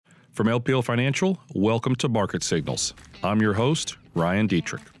From LPL Financial, welcome to Market Signals. I'm your host, Ryan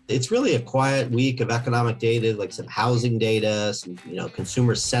Dietrich. It's really a quiet week of economic data, like some housing data, some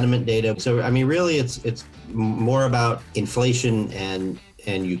consumer sentiment data. So, really, it's more about inflation and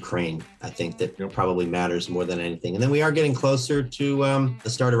Ukraine. I think that probably matters more than anything. And then we are getting closer to the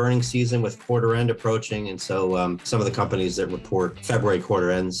start of earnings season with quarter end approaching. And so some of the companies that report February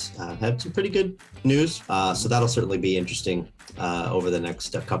quarter ends have some pretty good news. So that'll certainly be interesting over the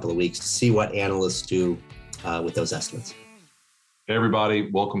next couple of weeks to see what analysts do with those estimates. Hey everybody,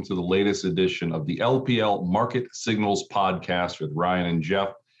 welcome to the latest edition of the LPL Market Signals podcast with Ryan and Jeff.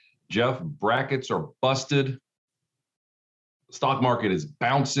 Jeff, brackets are busted. Stock market is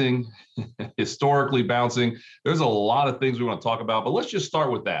bouncing, historically bouncing. There's a lot of things we want to talk about, but let's just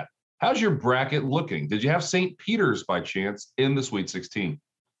start with that. How's your bracket looking? Did you have St. Peter's by chance in the Sweet 16?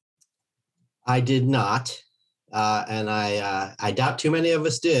 I did not. And I doubt too many of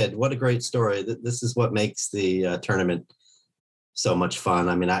us did. What a great story. This is what makes the tournament so much fun.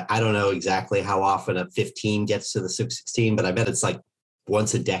 I don't know exactly how often a 15 gets to the 16, but I bet it's like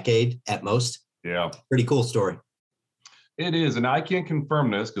once a decade at most. Yeah. Pretty cool story. It is. And I can't confirm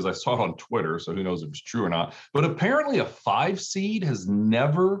this because I saw it on Twitter, so who knows if it's true or not. But apparently a 5 seed has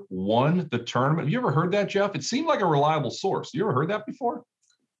never won the tournament. Have you ever heard that, Jeff? It seemed like a reliable source. You ever heard that before?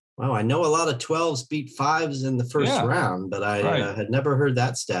 Well, I know a lot of 12s beat 5s in the first round, but I had never heard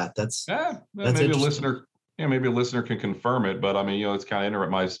that stat. That's maybe a listener. Yeah, maybe a listener can confirm it, but it's kind of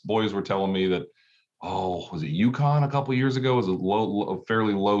interesting. My boys were telling me that, was it UConn a couple of years ago? It was a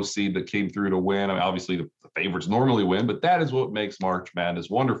fairly low seed that came through to win. Obviously the favorites normally win, but that is what makes March Madness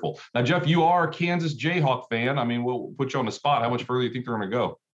wonderful. Now, Jeff, you are a Kansas Jayhawk fan. We'll put you on the spot. How much further do you think they're going to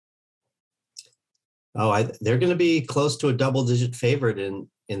go? They're going to be close to a double-digit favorite in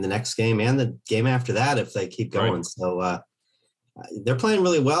the next game and the game after that if they keep going. Right. So they're playing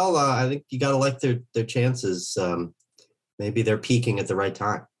really well. I think you got to like their chances. Maybe they're peaking at the right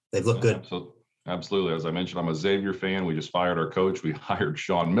time. They've looked good. Absolutely. As I mentioned, I'm a Xavier fan. We just fired our coach. We hired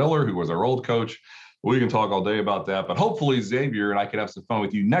Sean Miller, who was our old coach. We can talk all day about that, but hopefully Xavier and I can have some fun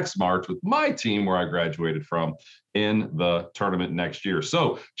with you next March with my team where I graduated from in the tournament next year.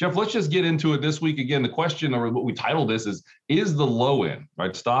 So, Jeff, let's just get into it this week. Again, the question, or what we titled this is the low end,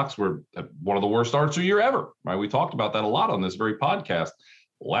 right? Stocks were at one of the worst starts of the year ever, right? We talked about that a lot on this very podcast.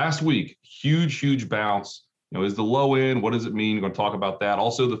 Last week, huge bounce. Is the low end? What does it mean? We're going to talk about that.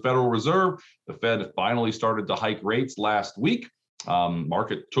 Also, the Federal Reserve, the Fed finally started to hike rates last week.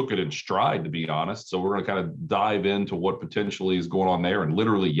 Market took it in stride, to be honest. So we're going to kind of dive into what potentially is going on there. And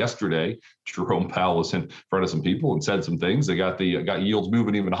literally yesterday, Jerome Powell was in front of some people and said some things. They got yields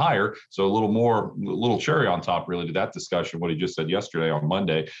moving even higher. So a little cherry on top really to that discussion, what he just said yesterday on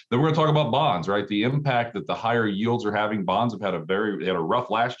Monday. Then we're going to talk about bonds, right? The impact that the higher yields are having. Bonds have had they had a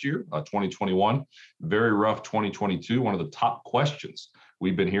rough last year, 2021, very rough 2022. One of the top questions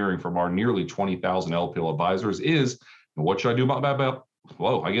we've been hearing from our nearly 20,000 LPL advisors is, what should I do about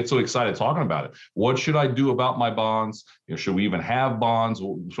whoa, I get so excited talking about it. What should I do about my bonds? Should we even have bonds?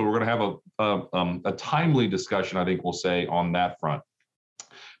 So we're going to have a timely discussion, I think we'll say, on that front.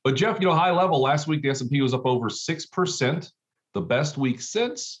 But Jeff, high level, last week the S&P was up over 6%, the best week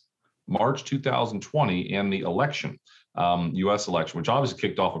since March 2020 and the election, U.S. election, which obviously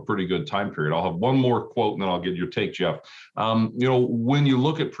kicked off a pretty good time period. I'll have one more quote and then I'll get your take, Jeff. When you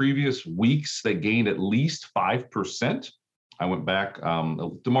look at previous weeks that gained at least 5%, I went back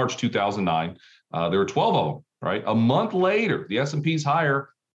to March 2009. There were 12 of them, right? A month later, the S&P's higher,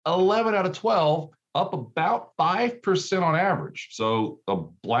 11 out of 12, up about 5% on average. So a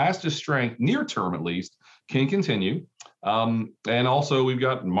blast of strength, near term at least, can continue. And also we've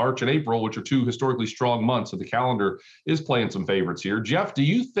got March and April, which are two historically strong months. So the calendar is playing some favorites here. Jeff, do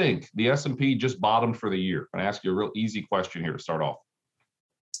you think the S&P just bottomed for the year? I'm going to ask you a real easy question here to start off.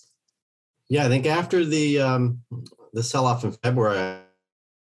 Yeah, I think after the sell-off in February,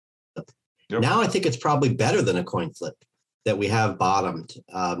 now I think it's probably better than a coin flip that we have bottomed.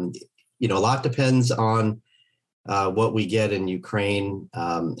 A lot depends on what we get in Ukraine,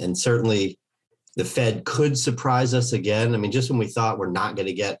 and certainly the Fed could surprise us again. Just when we thought we're not going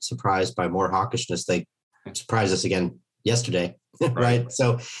to get surprised by more hawkishness, they surprised us again yesterday, right?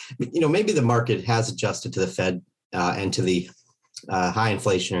 So, maybe the market has adjusted to the Fed and to the high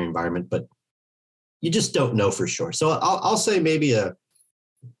inflationary environment, but you just don't know for sure. So I'll say maybe a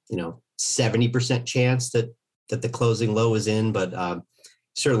 70% chance that the closing low is in, but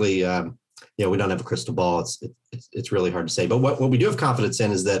certainly we don't have a crystal ball. It's really hard to say. But what we do have confidence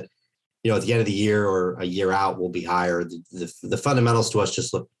in is that at the end of the year or a year out, we'll be higher. The fundamentals to us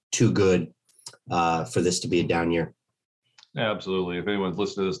just look too good for this to be a down year. Absolutely. If anyone's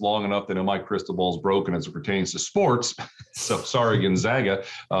listened to this long enough, they know my crystal ball is broken as it pertains to sports. So sorry, Gonzaga,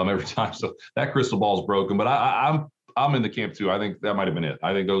 every time. So that crystal ball is broken. But I'm in the camp too. I think that might have been it.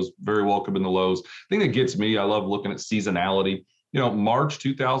 I think those very well could have been the lows. The thing that gets me, I love looking at seasonality. March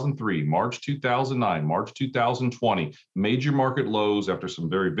 2003, March 2009, March 2020, major market lows after some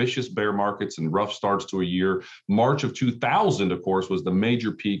very vicious bear markets and rough starts to a year. March of 2000, of course, was the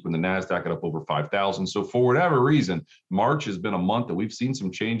major peak when the NASDAQ got up over 5,000. So for whatever reason, March has been a month that we've seen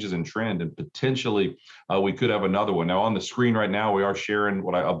some changes in trend, and potentially we could have another one. Now on the screen right now, we are sharing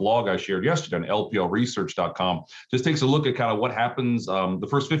a blog I shared yesterday on lplresearch.com. Just takes a look at kind of what happens the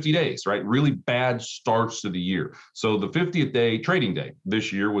first 50 days, right? Really bad starts to the year. So the 50th day, trading day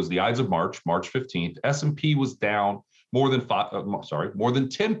this year was the Ides of March 15th. S&P was down more than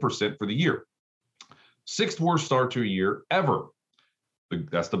 10% for the year. Sixth worst start to a year ever.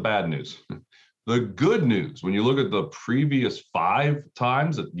 That's the bad news. The good news, when you look at the previous 5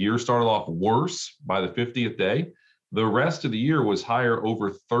 times that the year started off worse by the 50th day, the rest of the year was higher over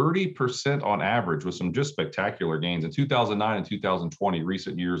 30% on average, with some just spectacular gains. In 2009 and 2020,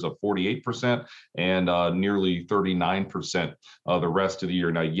 recent years up 48% and nearly 39% the rest of the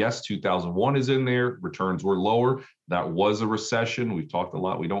year. Now, yes, 2001 is in there. Returns were lower. That was a recession. We've talked a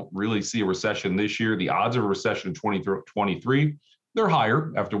lot. We don't really see a recession this year. The odds of a recession in 2023, they're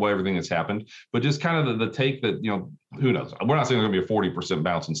higher after everything that's happened, but just kind of the take that, who knows? We're not saying there's going to be a 40%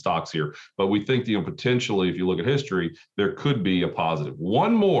 bounce in stocks here, but we think, potentially, if you look at history, there could be a positive.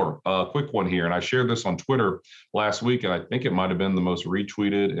 One more quick one here, and I shared this on Twitter last week, and I think it might have been the most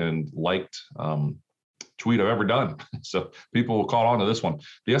retweeted and liked tweet I've ever done. So people caught on to this one.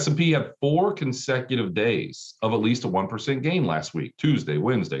 The S&P had 4 consecutive days of at least a 1% gain last week: Tuesday,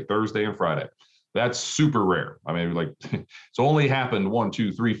 Wednesday, Thursday, and Friday. That's super rare. I mean, it's only happened 1,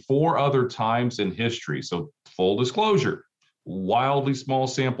 2, 3, 4 other times in history. So full disclosure, wildly small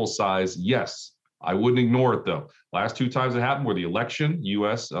sample size. Yes, I wouldn't ignore it though. Last 2 times it happened were the election,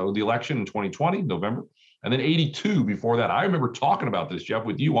 the election in 2020, November, and then 82 before that. I remember talking about this, Jeff,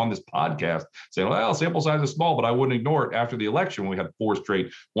 with you on this podcast, saying, well, sample size is small, but I wouldn't ignore it after the election when we had 4 straight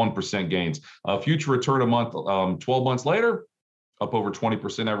 1% gains. Future return a month, 12 months later, up over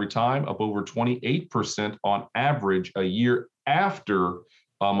 20% every time, up over 28% on average a year after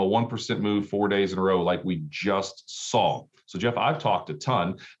a 1% move 4 days in a row, like we just saw. So, Jeff, I've talked a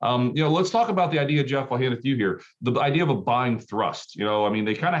ton. Let's talk about the idea, Jeff. I'll hand it to you here. The idea of a buying thrust.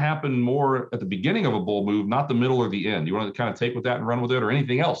 They kind of happen more at the beginning of a bull move, not the middle or the end. You want to kind of take with that and run with it, or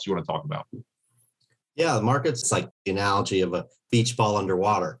anything else you want to talk about? Yeah, the market's like the analogy of a beach ball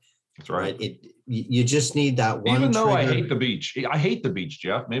underwater. That's right. You just need that one. Even though trigger. I hate the beach. I hate the beach,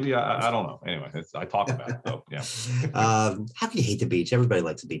 Jeff. Maybe I don't know. Anyway, I talk about it though. Yeah. How can you hate the beach? Everybody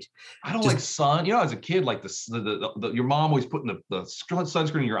likes the beach. I don't like sun. As a kid, like your mom always putting the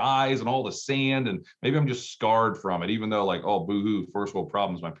sunscreen in your eyes and all the sand, and maybe I'm just scarred from it. Even though, like, oh, boo-hoo, first world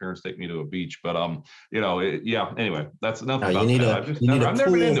problems. My parents take me to a beach, but yeah. Anyway, that's enough about that. I've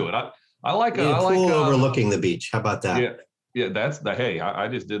never been into it. I like overlooking the beach. How about that? Yeah. Yeah, hey, I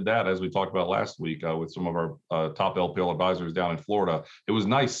just did that, as we talked about last week with some of our top LPL advisors down in Florida. It was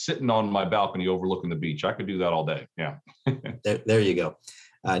nice sitting on my balcony overlooking the beach. I could do that all day. Yeah. there you go.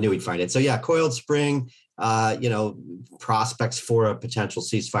 I knew we'd find it. So yeah, coiled spring, prospects for a potential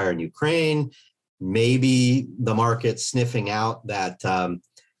ceasefire in Ukraine, maybe the market sniffing out that,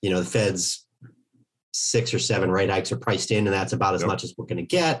 the Fed's 6 or 7 rate hikes are priced in, and that's about as much as we're going to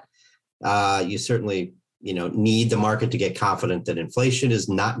get. You certainly need the market to get confident that inflation is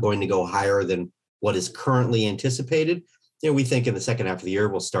not going to go higher than what is currently anticipated. We think in the second half of the year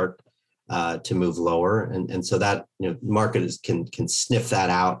we'll start to move lower, and so that market can sniff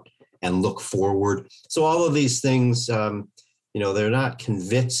that out and look forward. So all of these things, they're not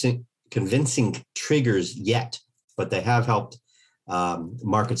convincing triggers yet, but they have helped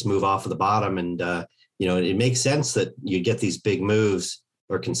markets move off of the bottom, and it makes sense that you get these big moves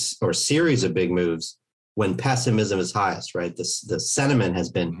or series of big moves when pessimism is highest, right? The sentiment has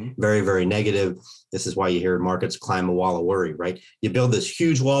been very, very negative. This is why you hear markets climb a wall of worry, right? You build this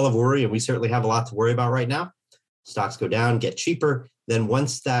huge wall of worry, and we certainly have a lot to worry about right now. Stocks go down, get cheaper. Then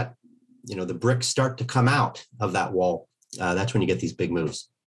once that, the bricks start to come out of that wall, that's when you get these big moves.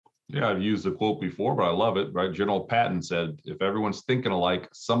 Yeah, I've used the quote before, but I love it, right? General Patton said, if everyone's thinking alike,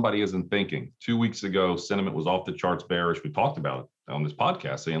 somebody isn't thinking. 2 weeks ago, sentiment was off the charts bearish. We talked about it on this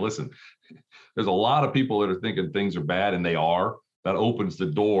podcast, saying, listen, there's a lot of people that are thinking things are bad, and they are. That opens the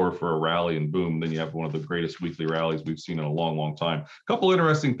door for a rally, and boom, then you have one of the greatest weekly rallies we've seen in a long, long time. A couple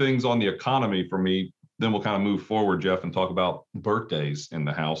interesting things on the economy for me. then we'll kind of move forward, Jeff, and talk about birthdays in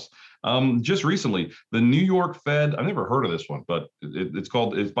the house. Just recently, the New York Fed, I've never heard of this one, but it's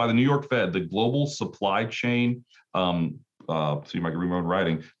by the New York Fed, the Global Supply Chain, see if I can remember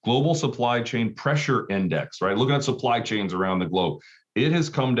writing, Global Supply Chain Pressure Index, right? Looking at supply chains around the globe. It has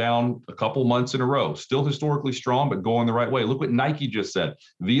come down a couple months in a row, still historically strong, but going the right way. Look what Nike just said.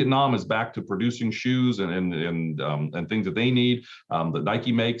 Vietnam is back to producing shoes and things that they need, that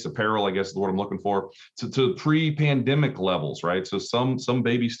Nike makes, apparel, I guess is what I'm looking for, to pre-pandemic levels, right? So some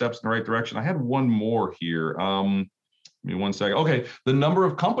baby steps in the right direction. I had one more here. Give me one second. Okay, the number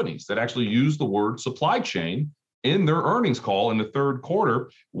of companies that actually use the word supply chain in their earnings call in the third quarter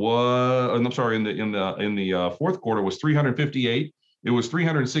was, I'm sorry, in the fourth quarter was 358. It was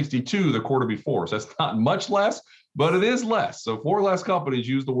 362 the quarter before. So that's not much less, but it is less. So 4 less companies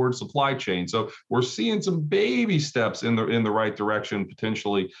use the word supply chain. So we're seeing some baby steps in the right direction,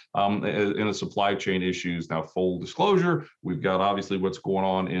 potentially in the supply chain issues. Now, full disclosure, we've got obviously what's going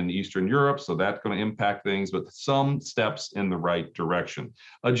on in Eastern Europe, so that's going to impact things, but some steps in the right direction.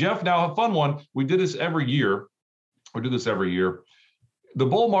 Jeff, now a fun one. We do this every year. The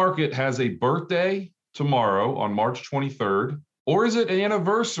bull market has a birthday tomorrow on March 23rd. Or is it an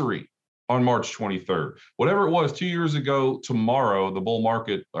anniversary on March 23rd? Whatever it was 2 years ago tomorrow, the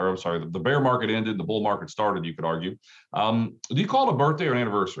bear market ended, the bull market started, you could argue. Do you call it a birthday or an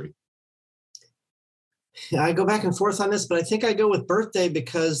anniversary? I go back and forth on this, but I think I go with birthday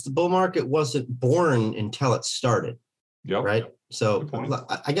because the bull market wasn't born until it started. Yep. Right. So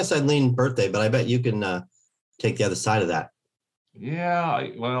I guess I'd lean birthday, but I bet you can take the other side of that. Yeah,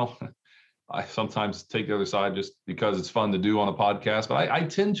 I sometimes take the other side just because it's fun to do on a podcast, but I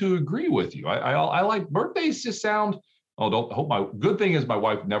tend to agree with you. I like birthdays just sound, good thing is my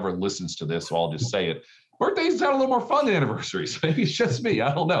wife never listens to this, so I'll just say it. Birthdays sound a little more fun than anniversaries. Maybe it's just me.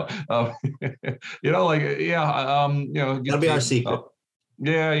 I don't know. That'll be our secret.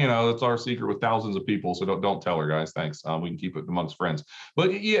 It's our secret with thousands of people. So don't tell her, guys. Thanks. We can keep it amongst friends.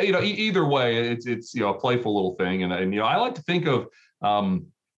 But yeah, either way, it's a playful little thing. And I like to think of,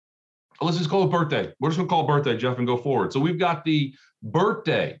 let's just call it birthday. We're just going to call it birthday, Jeff, and go forward. So we've got the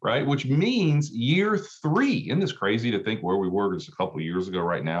birthday, right, which means year 3. Isn't this crazy to think where we were just a couple of years ago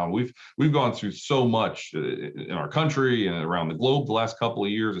right now? And we've gone through so much in our country and around the globe the last couple of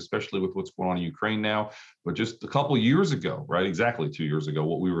years, especially with what's going on in Ukraine now. But just a couple of years ago, right, exactly 2 years ago,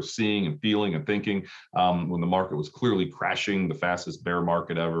 what we were seeing and feeling and thinking when the market was clearly crashing, the fastest bear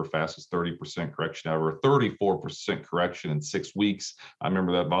market ever, fastest 30% correction ever, 34% correction in 6 weeks. I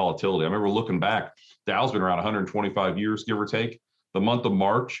remember that volatility. I remember looking back, Dow's been around 125 years, give or take. The month of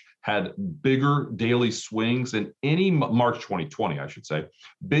March had bigger daily swings than March 2020, I should say,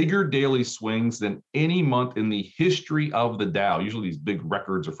 bigger daily swings than any month in the history of the Dow. Usually these big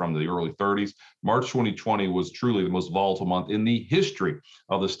records are from the early 30s. March 2020 was truly the most volatile month in the history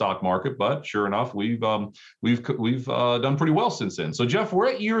of the stock market. But sure enough, we've done pretty well since then. So Jeff,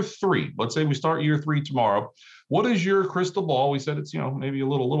 we're at year 3. Let's say we start year 3 tomorrow. What is your crystal ball? We said it's maybe a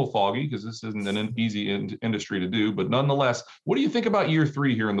little foggy because this isn't an easy industry to do, but nonetheless, what do you think about year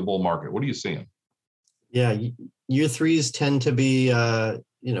 3 here in the bull market? What are you seeing? Yeah, year 3s tend to be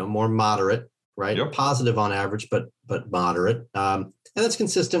more moderate, right? Yep. Positive on average, but moderate, and that's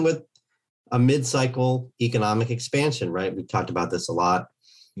consistent with a mid-cycle economic expansion, right? We've talked about this a lot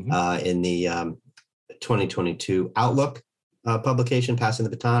in the 2022 Outlook publication, Passing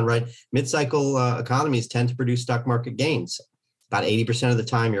the Baton, right? Mid-cycle economies tend to produce stock market gains. About 80% of the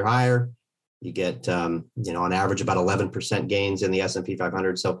time you're higher. You get, on average, about 11% gains in the S&P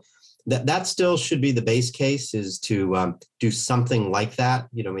 500. So that still should be the base case, is to do something like that,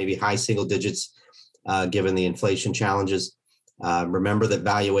 maybe high single digits, given the inflation challenges. Remember that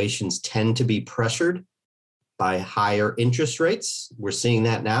valuations tend to be pressured by higher interest rates. We're seeing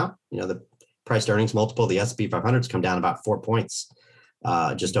that now. The price to earnings multiple, the S&P 500 has come down about 4 points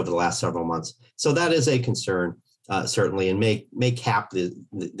just over the last several months. So that is a concern, certainly, and may cap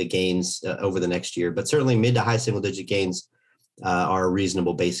the gains over the next year. But certainly mid to high single digit gains are a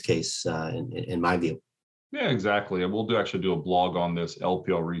reasonable base case in my view. Yeah, exactly. And we'll actually do a blog on this,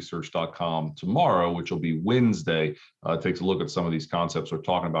 lplresearch.com, tomorrow, which will be Wednesday. Takes a look at some of these concepts we're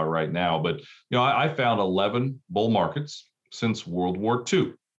talking about right now. But, I found 11 bull markets since World War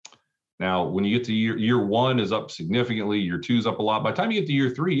II. Now, when you get to year 1 is up significantly, year 2 is up a lot. By the time you get to year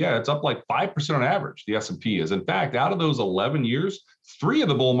 3, it's up like 5% on average, the S&P is. In fact, out of those 11 years, 3 of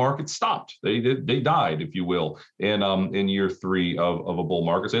the bull markets stopped. They died, if you will, in year 3 of a bull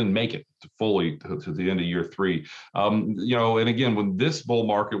market. They didn't make it. fully to the end of year three. And again, when this bull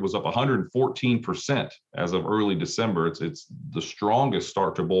market was up 114% as of early December, it's the strongest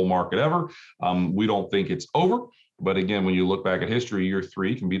start to bull market ever. We don't think it's over. But again, when you look back at history, year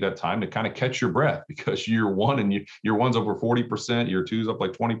three can be that time to kind of catch your breath, because year one's over 40%, year two's up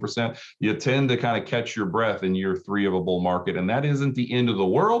like 20%. You tend to kind of catch your breath in year three of a bull market. And that isn't the end of the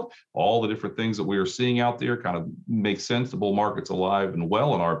world. All the different things that we are seeing out there kind of make sense. The bull market's alive and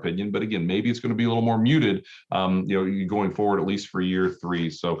well, in our opinion. But again, maybe it's going to be a little more muted, going forward, at least for year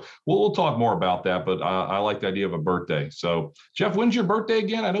three. So we'll talk more about that. But I like the idea of a birthday. So Jeff, when's your birthday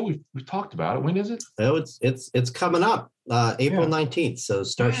again? I know we've talked about it. When is it? Oh, it's coming up April 19th. So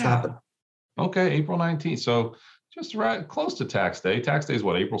start shopping. Okay, April 19th. So just right close to tax day. Tax day is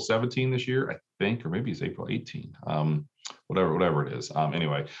what, April 17 this year, I think, or maybe it's April 18. Whatever it is.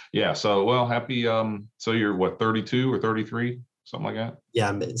 Anyway, yeah. So well, happy. So you're what, 32 or 33, something like that? Yeah,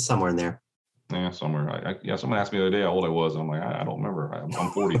 I'm somewhere in there. Yeah, somewhere. Someone asked me the other day how old I was. I'm like, I don't remember.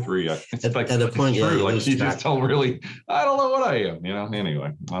 I'm 43. It's at like a point, true. yeah, Like you just don't really. I don't know what I am.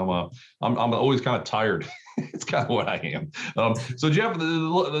 Anyway, I'm always kind of tired. It's kind of what I am. So Jeff,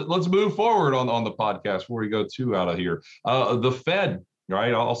 let's move forward on the podcast before we go too out of here. The Fed,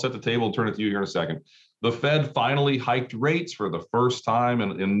 right? I'll set the table and turn it to you here in a second. The Fed finally hiked rates for the first time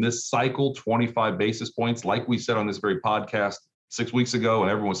in this cycle, 25 basis points, like we said on this very podcast 6 weeks ago,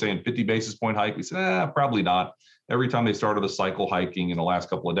 and everyone was saying 50 basis point hike. We said, probably not. Every time they started the cycle hiking in the last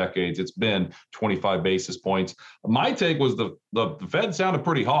couple of decades, it's been 25 basis points. My take was the Fed sounded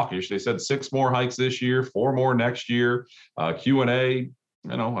pretty hawkish. They said 6 more hikes this year, 4 more next year. Q&A,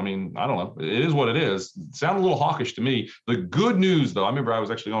 I don't know. It is what it is. It sounded a little hawkish to me. The good news, though, I remember I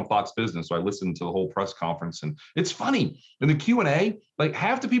was actually on Fox Business, so I listened to the whole press conference, and it's funny. In the Q&A, like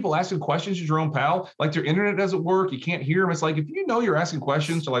half the people asking questions to Jerome Powell, like their internet doesn't work, you can't hear them. It's like, if you know you're asking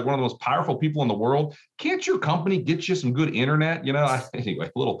questions to like one of the most powerful people in the world, can't your company get you some good internet? Anyway,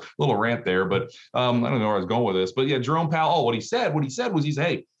 a little rant there, but I don't know where I was going with this. But yeah, Jerome Powell, what he said was, he said,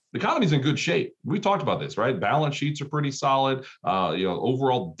 hey, the economy's in good shape. We talked about this, right? Balance sheets are pretty solid.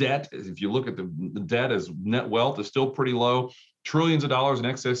 Overall debt, if you look at the debt as net wealth, is still pretty low. Trillions of dollars in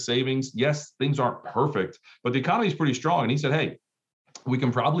excess savings. Yes, things aren't perfect, but the economy is pretty strong. And he said, hey, we can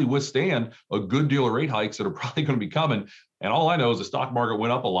probably withstand a good deal of rate hikes that are probably going to be coming. And all I know is the stock market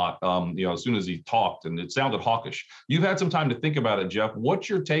went up a lot, as soon as he talked, and it sounded hawkish. You've had some time to think about it, Jeff. What's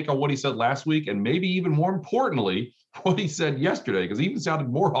your take on what he said last week, and maybe even more importantly, what he said yesterday? Because he even sounded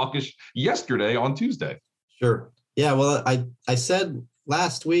more hawkish yesterday on Tuesday. Sure. Yeah. Well, I said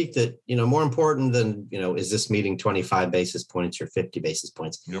last week that, more important than, is this meeting 25 basis points or 50 basis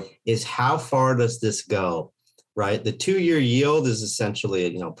points, is how far does this go, right? The 2-year yield is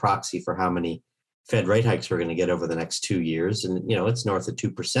essentially a, proxy for how many Fed rate hikes we're going to get over the next 2 years. And, it's north of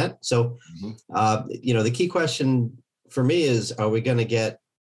 2%. So, the key question for me is, are we going to get,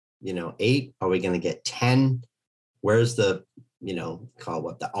 8? Are we going to get 10? Where's the, call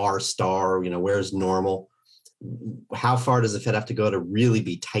what the R star, where's normal? How far does the Fed have to go to really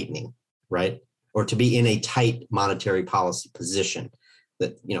be tightening, right? Or to be in a tight monetary policy position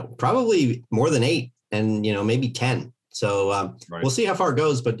that, probably more than 8 and, maybe 10. So We'll see how far it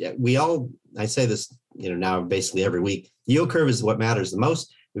goes. But I say this, now basically every week, yield curve is what matters the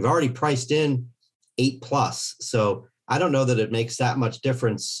most. We've already priced in 8+. So I don't know that it makes that much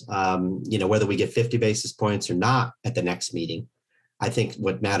difference, whether we get 50 basis points or not at the next meeting. I think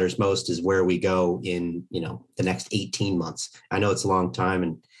what matters most is where we go in, the next 18 months. I know it's a long time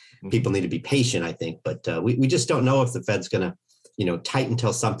and people need to be patient, I think, but we just don't know if the Fed's going to, tighten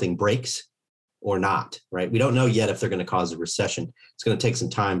until something breaks or not, right? We don't know yet if they're going to cause a recession. It's going to take some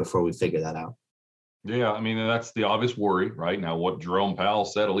time before we figure that out. Yeah, that's the obvious worry, right? Now, what Jerome Powell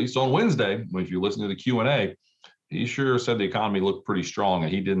said, at least on Wednesday, if you listen to the Q&A, he sure said the economy looked pretty strong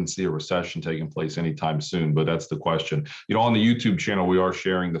and he didn't see a recession taking place anytime soon, but that's the question. On the YouTube channel, we are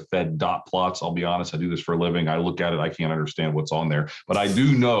sharing the Fed dot plots. I'll be honest, I do this for a living. I look at it, I can't understand what's on there, but I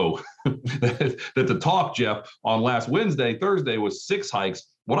do know that the talk, Jeff, on last Thursday was 6 hikes.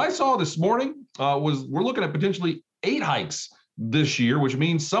 What I saw this morning was we're looking at potentially 8 hikes this year, which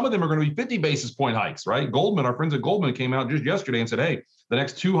means some of them are going to be 50 basis point hikes, right? Goldman, our friends at Goldman came out just yesterday and said, hey, the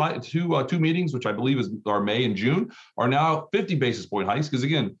next two meetings, which I believe are May and June, are now 50 basis point hikes. Because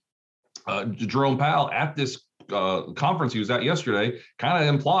again, Jerome Powell at this conference he was at yesterday kind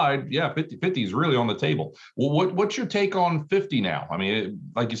of implied, 50 is really on the table. Well, what's your take on 50 now?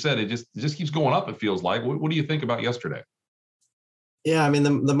 Like you said, it just keeps going up, it feels like. What do you think about yesterday? Yeah,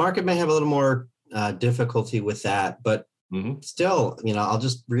 the market may have a little more difficulty with that, but still, I'll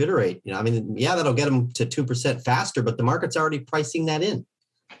just reiterate, that'll get them to 2% faster, but the market's already pricing that in.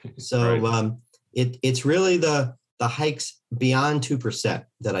 So Right. it's really the hikes beyond 2%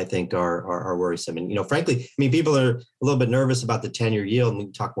 that I think are worrisome. And, frankly, I mean, people are a little bit nervous about the 10-year yield, and we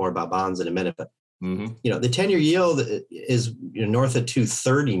can talk more about bonds in a minute, but, Hmm. the 10-year yield is north of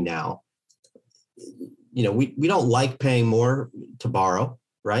 230 now. We don't like paying more to borrow,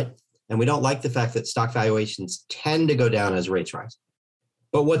 right? And we don't like the fact that stock valuations tend to go down as rates rise.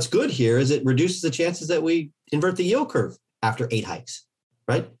 But what's good here is it reduces the chances that we invert the yield curve after 8 hikes,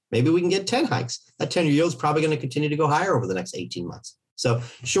 right? Maybe we can get 10 hikes. That 10-year yield is probably going to continue to go higher over the next 18 months. So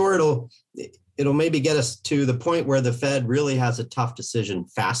sure, it'll maybe get us to the point where the Fed really has a tough decision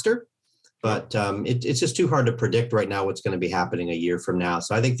faster, but it's just too hard to predict right now what's going to be happening a year from now.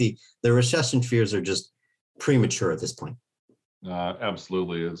 So I think the recession fears are just premature at this point.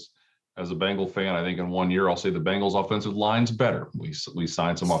 Absolutely. As a Bengal fan, I think in 1 year I'll say the Bengals offensive line's better. We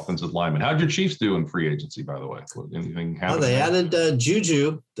signed some offensive linemen. How'd your Chiefs do in free agency, by the way? Anything happen? They added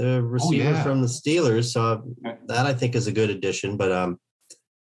Juju, the receiver from the Steelers. So that I think is a good addition, but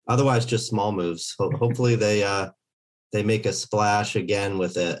otherwise just small moves. Hopefully they make a splash again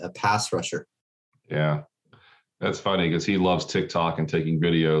with a pass rusher. Yeah. That's funny because he loves TikTok and taking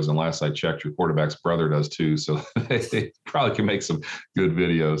videos. And last I checked, your quarterback's brother does too. So they probably can make some good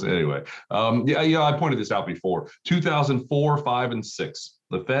videos. Anyway, I pointed this out before. 2004, 5, and 6.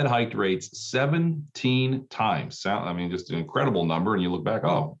 The Fed hiked rates 17 times. I mean, just an incredible number. And you look back,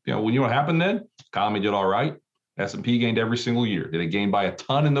 when what happened then? Economy did all right. S&P gained every single year. Did it gain by a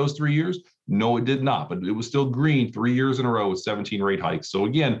ton in those 3 years? No, it did not, but it was still green 3 years in a row with 17 rate hikes. So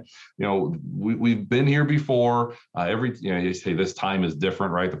again, we've been here before. You say this time is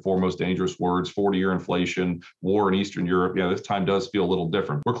different, right? The four most dangerous words: 40-year inflation, war in Eastern Europe. Yeah, this time does feel a little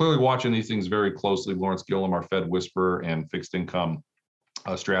different. We're clearly watching these things very closely. Lawrence Gillum, our Fed whisperer and fixed income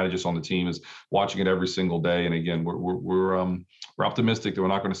strategist on the team, is watching it every single day. And again, we're optimistic that we're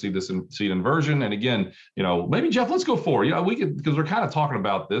not going to see this inversion. And again, maybe Jeff, let's go forward. We could, because we're kind of talking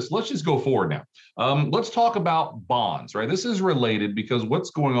about this. Let's just go forward now. Let's talk about bonds, right? This is related because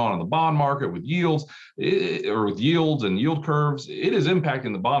what's going on in the bond market with yields and yield curves, it is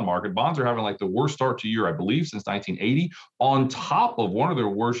impacting the bond market. Bonds are having like the worst start to year, I believe, since 1980, on top of one of their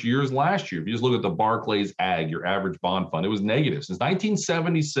worst years last year. If you just look at the Barclays Ag, your average bond fund, it was negative since 1976.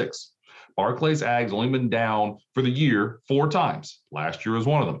 Barclays Ag's only been down for the year 4 times. Last year was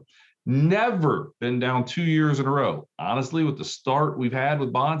one of them. Never been down 2 years in a row. Honestly, with the start we've had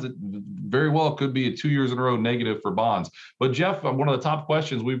with bonds, it very well could be a 2 years in a row negative for bonds. But Jeff, one of the top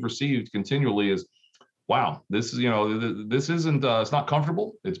questions we've received continually is, wow, this is, this isn't, it's not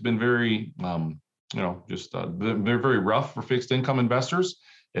comfortable. It's been very, very rough for fixed income investors.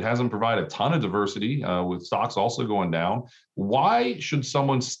 It hasn't provided a ton of diversity with stocks also going down. Why should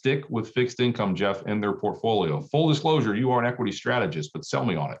someone stick with fixed income, Jeff, in their portfolio? Full disclosure, you are an equity strategist, but sell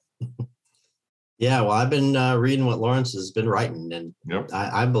me on it. Yeah, well, I've been reading what Lawrence has been writing, and yep.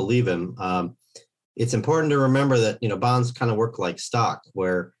 I believe him. It's important to remember that, bonds kind of work like stock,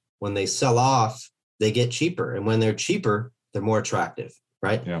 where when they sell off, they get cheaper. And when they're cheaper, they're more attractive,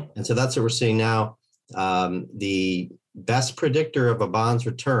 right? Yeah. And so that's what we're seeing now. The best predictor of a bond's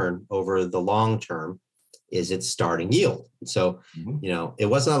return over the long term is its starting yield. So, it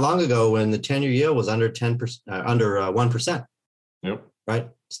wasn't that long ago when the 10-year yield was under 10%, under 1%. Yep. Right.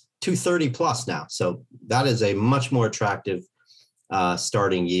 It's 230 plus now. So that is a much more attractive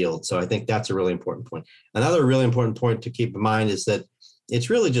starting yield. So I think that's a really important point. Another really important point to keep in mind is that it's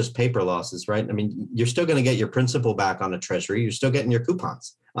really just paper losses, right? I mean, you're still going to get your principal back on a treasury. You're still getting your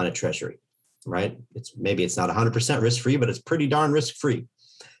coupons on a treasury. Right? Maybe it's not 100% risk-free, but it's pretty darn risk-free.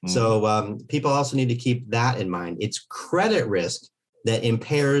 Mm-hmm. So people also need to keep that in mind. It's credit risk that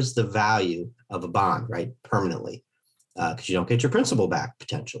impairs the value of a bond, right? Permanently, because you don't get your principal back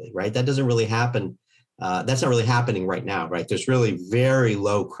potentially, right? That doesn't really happen. That's not really happening right now, right? There's really very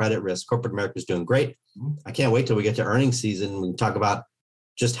low credit risk. Corporate America is doing great. Mm-hmm. I can't wait till we get to earnings season and talk about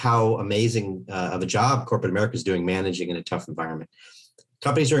just how amazing of a job Corporate America is doing managing in a tough environment.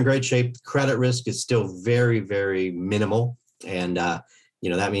 Companies are in great shape. Credit risk is still very, very minimal. And,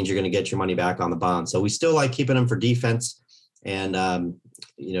 that means you're going to get your money back on the bond. So we still like keeping them for defense. And,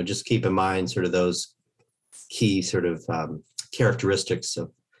 just keep in mind sort of those key sort of characteristics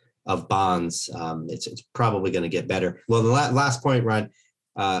of bonds. It's probably going to get better. Well, the last point, Ryan,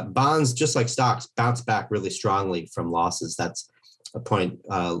 bonds, just like stocks, bounce back really strongly from losses. That's a point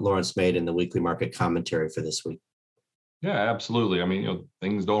Lawrence made in the weekly market commentary for this week. Yeah, absolutely. I mean,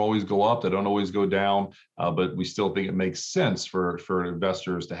 things don't always go up, they don't always go down, but we still think it makes sense for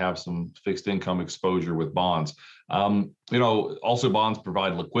investors to have some fixed income exposure with bonds. Also bonds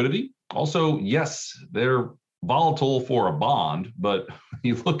provide liquidity. Also, yes, they're volatile for a bond, but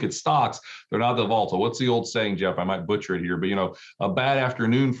you look at stocks, they're not that volatile. What's the old saying, Jeff? I might butcher it here, but a bad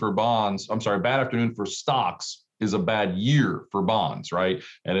afternoon for bad afternoon for stocks is a bad year for bonds, right?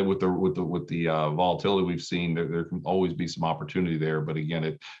 And with the volatility we've seen, there can always be some opportunity there. But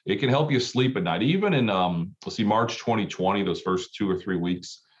again, it can help you sleep at night. Even in let's see, March 2020, those first 2 or 3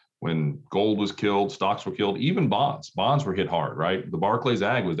 weeks when gold was killed, stocks were killed, even bonds were hit hard, right? The Barclays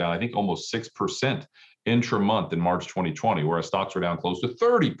Ag was down, I think, almost 6% intra-month in March 2020, whereas stocks were down close to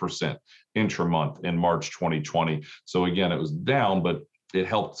 30% intra-month in March 2020. So again, it was down, but it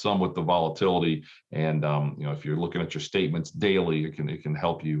helped some with the volatility. And if you're looking at your statements daily, it can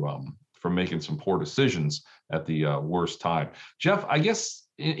help you from making some poor decisions at the worst time. Jeff, I guess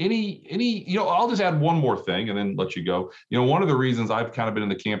I'll just add one more thing and then let you go. One of the reasons I've kind of been in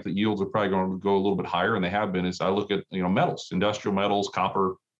the camp that yields are probably going to go a little bit higher, and they have been, is I look at metals, industrial metals,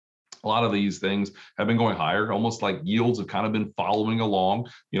 copper. A lot of these things have been going higher, almost like yields have kind of been following along,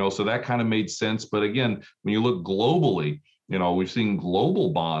 so that kind of made sense. But again, when you look globally, we've seen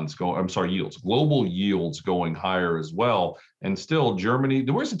global yields going higher as well. And still Germany,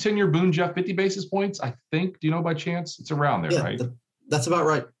 where's the 10-year Bund, Jeff? 50 basis points, I think. Do you know by chance? It's around there, right? That's about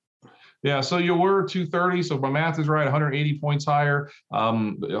right. Yeah, so you were 230. So if my math is right, 180 points higher,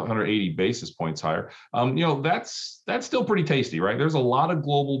 180 basis points higher. That's still pretty tasty, right? There's a lot of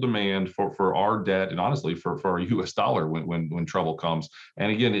global demand for our debt, and honestly for our U.S. dollar when trouble comes.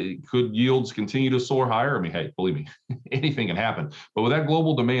 And again, could yields continue to soar higher? I mean, hey, believe me, anything can happen. But with that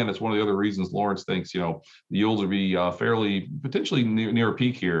global demand, that's one of the other reasons Lawrence thinks the yields will be fairly potentially near a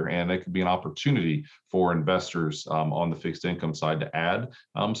peak here, and that could be an opportunity for investors on the fixed income side to add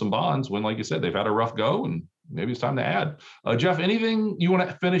some bonds when, like you said, they've had a rough go and maybe it's time to add. Jeff, anything you want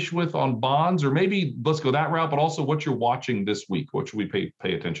to finish with on bonds, or maybe let's go that route, but also what you're watching this week? What should we pay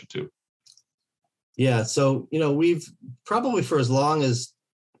attention to? Yeah. So, we've probably, for as long as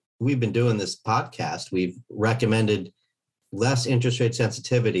we've been doing this podcast, we've recommended less interest rate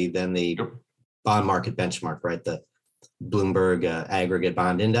sensitivity than the bond market benchmark, right? The Bloomberg aggregate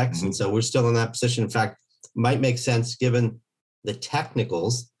bond index. Mm-hmm. And so we're still in that position. In fact, might make sense given the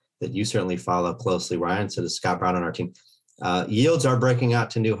technicals that you certainly follow closely, Ryan. So does Scott Brown on our team. Yields are breaking out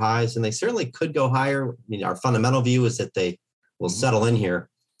to new highs, and they certainly could go higher. I mean, our fundamental view is that they will settle in here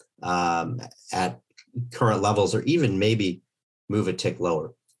at current levels, or even maybe move a tick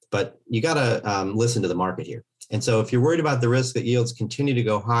lower. But you got to listen to the market here. And so if you're worried about the risk that yields continue to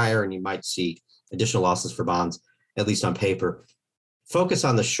go higher and you might see additional losses for bonds, at least on paper, focus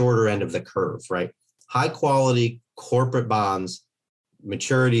on the shorter end of the curve, right? High quality corporate bonds,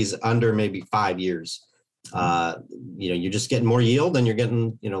 maturities under maybe 5 years. You're just getting more yield, and you're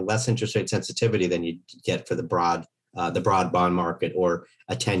getting, less interest rate sensitivity than you get for the broad bond market or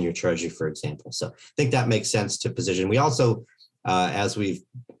a 10-year treasury, for example. So I think that makes sense to position. We also, as we've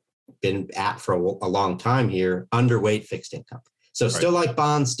been at for a long time here, underweight fixed income. So still like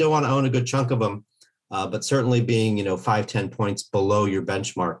bonds, still want to own a good chunk of them, but certainly being, 5-10 points below your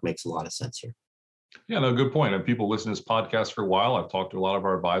benchmark makes a lot of sense here. Yeah, no, good point. And people listen to this podcast for a while. I've talked to a lot of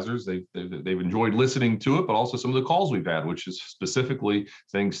our advisors. They've enjoyed listening to it, but also some of the calls we've had, which is specifically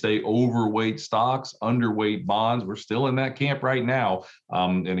saying stay overweight stocks, underweight bonds. We're still in that camp right now.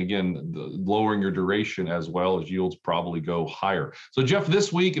 And again, lowering your duration as well as yields probably go higher. So Jeff,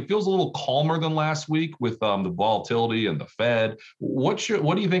 this week, it feels a little calmer than last week with the volatility and the Fed. What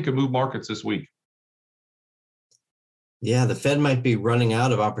do you think could move markets this week? Yeah, the Fed might be running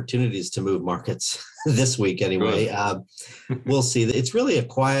out of opportunities to move markets this week anyway. We'll see. It's really a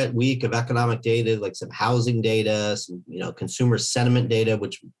quiet week of economic data, like some housing data, some consumer sentiment data,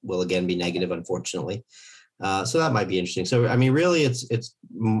 which will again be negative, unfortunately. So that might be interesting. So I mean, really, it's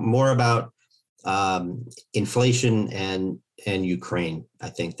more about inflation and Ukraine. I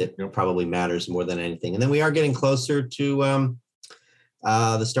think that probably matters more than anything. And then we are getting closer to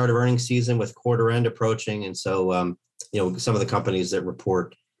the start of earnings season with quarter end approaching, and so. Some of the companies that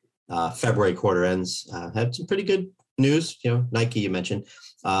report February quarter ends had some pretty good news. Nike you mentioned,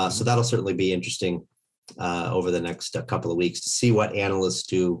 so that'll certainly be interesting over the next couple of weeks to see what analysts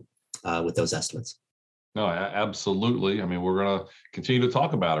do with those estimates. No, absolutely. I mean, we're going to continue to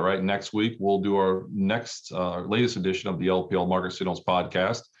talk about it, right? Next week, we'll do our next latest edition of the LPL Market Signals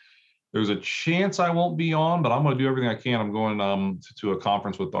podcast. There's a chance I won't be on, but I'm going to do everything I can. I'm going to a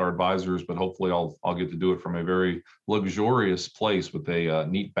conference with our advisors, but hopefully I'll get to do it from a very luxurious place with a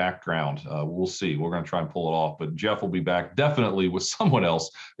neat background. We'll see. We're going to try and pull it off. But Jeff will be back definitely with someone else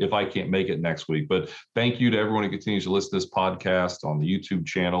if I can't make it next week. But thank you to everyone who continues to listen to this podcast on the YouTube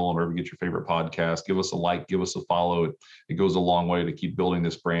channel and wherever you get your favorite podcast. Give us a like, give us a follow. It goes a long way to keep building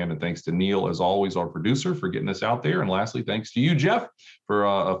this brand. And thanks to Neil, as always, our producer, for getting this out there. And lastly, thanks to you, Jeff, for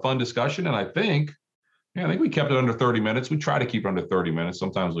a fun discussion. And I think we kept it under 30 minutes. We try to keep it under 30 minutes.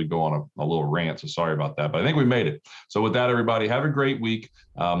 Sometimes we go on a little rant, so sorry about that. But I think we made it. So with that, everybody, have a great week.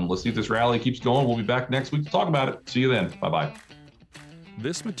 Let's see if this rally keeps going. We'll be back next week to talk about it. See you then. Bye-bye.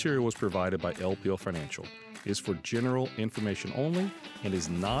 This material was provided by LPL Financial, is for general information only, and is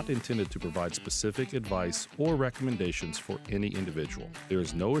not intended to provide specific advice or recommendations for any individual. There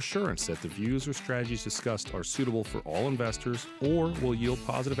is no assurance that the views or strategies discussed are suitable for all investors or will yield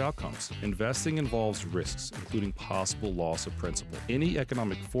positive outcomes. Investing involves risks, including possible loss of principal. Any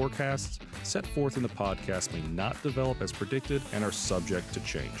economic forecasts set forth in the podcast may not develop as predicted and are subject to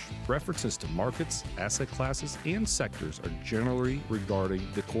change. References to markets, asset classes, and sectors are generally regarding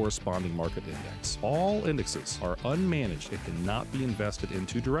the corresponding market index. All indexes are unmanaged and cannot be invested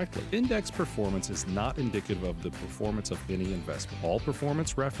into directly. Index performance is not indicative of the performance of any investment. All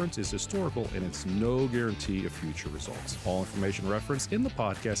performance reference is historical and it's no guarantee of future results. All information referenced in the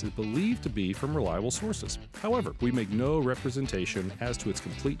podcast is believed to be from reliable sources. However, we make no representation as to its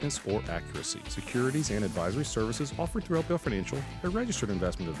completeness or accuracy. Securities and advisory services offered through LPL Financial, a registered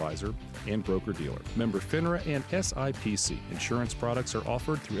investment advisor and broker-dealer. Member FINRA and SIPC. Insurance products are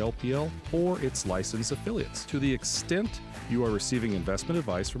offered through LPL or its licensed affiliates. To the extent you are receiving investment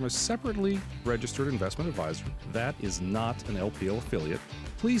advice from a separately registered investment advisor that is not an LPL affiliate,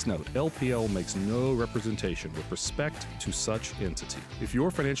 please note LPL makes no representation with respect to such entity. If your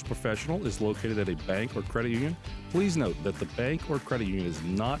financial professional is located at a bank or credit union, please note that the bank or credit union is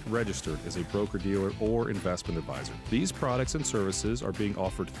not registered as a broker-dealer or investment advisor. These products and services are being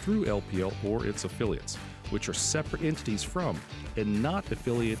offered through LPL or its affiliates, which are separate entities from and not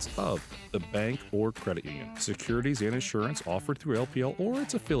affiliates of the bank or credit union. Securities and insurance offered through LPL or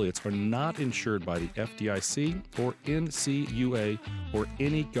its affiliates are not insured by the FDIC or NCUA or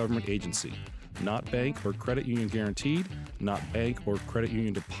any government agency, not bank or credit union guaranteed, not bank or credit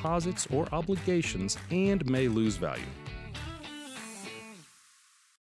union deposits or obligations, and may lose value.